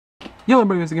Hello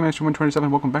everybody, it's the Game Master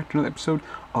 127. Welcome back to another episode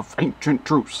of Ancient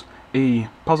Truths, a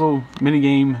puzzle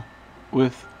minigame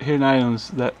with hidden items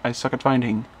that I suck at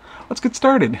finding. Let's get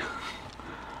started.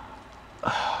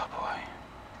 Oh boy,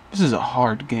 this is a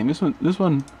hard game. This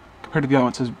one, compared to the other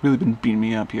ones, has really been beating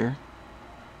me up here.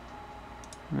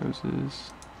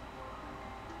 Roses.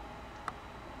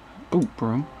 Oh,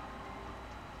 broom.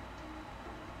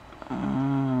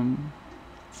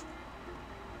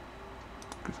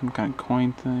 Some kind of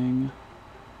coin thing.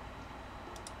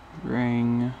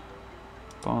 Ring.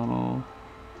 Bottle.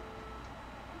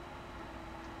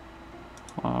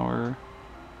 Flower.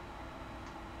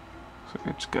 So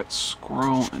I just got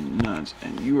squirrel and nuts,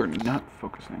 and you are not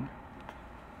focusing.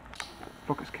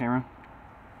 Focus, camera.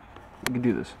 We can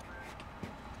do this.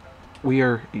 We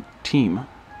are a team.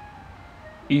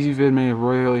 EasyVid may have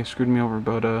royally screwed me over,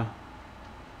 but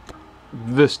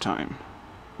this time.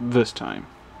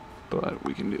 But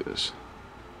we can do this.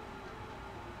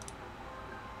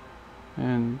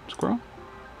 And squirrel.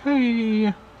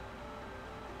 Hey!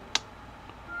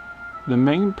 The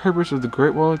main purpose of the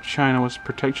Great Wall of China was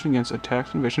protection against attacks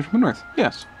and invasion from the north.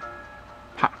 Yes.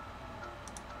 Ha.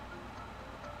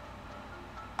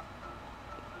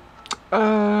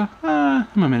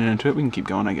 I'm a minute into it. We can keep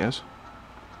going, I guess.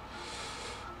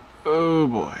 Oh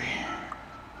boy.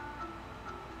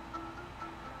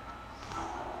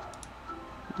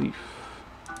 Leaf.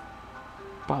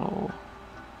 Bottle.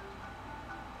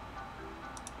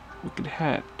 Wicked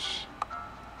hat.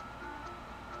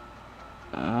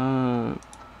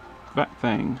 That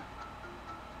thing.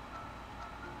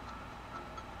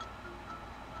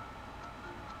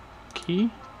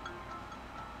 Key?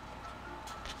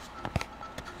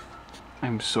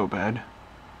 I'm so bad.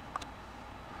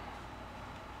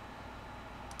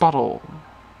 Bottle.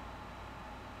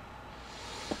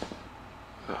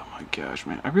 Oh my gosh,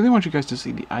 man. I really want you guys to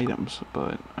see the items,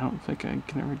 but I don't think I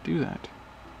can ever do that.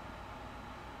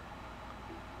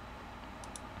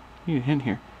 Need a hint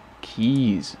here.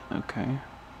 Keys. Okay.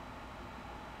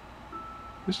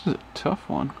 This is a tough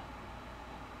one.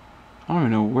 I don't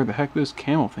even know where the heck this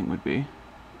camel thing would be.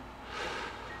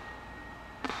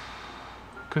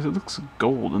 Because it looks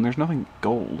gold, and there's nothing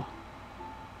gold.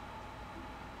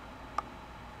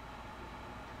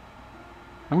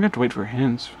 I'm gonna have to wait for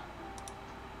hints.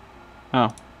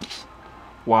 Oh.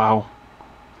 Wow.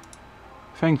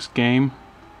 Thanks, game.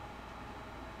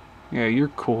 Yeah, you're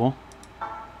cool.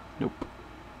 Nope.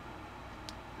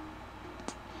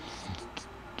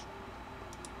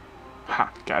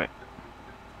 Ha, got it.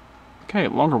 Okay,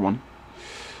 longer one.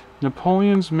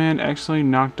 Napoleon's men accidentally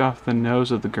knocked off the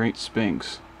nose of the Great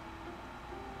Sphinx.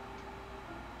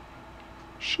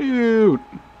 Shoot!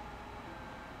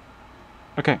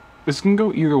 Okay, this can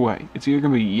go either way. It's either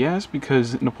going to be yes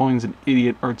because Napoleon's an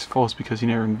idiot, or it's false because he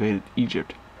never invaded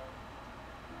Egypt.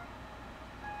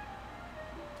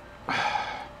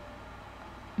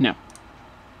 No.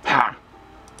 Ha!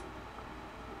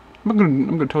 I'm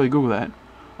gonna totally Google that.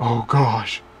 Oh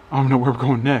gosh, I don't know where we're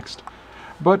going next.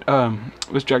 But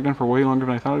this dragged on for way longer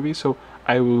than I thought it'd be, so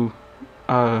I will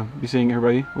be seeing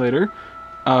everybody later.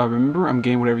 Remember, I'm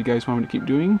game whatever you guys want me to keep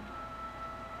doing.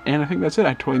 And I think that's it.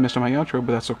 I totally messed up my outro,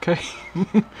 but that's okay.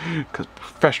 Because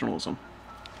professionalism.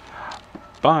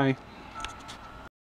 Bye.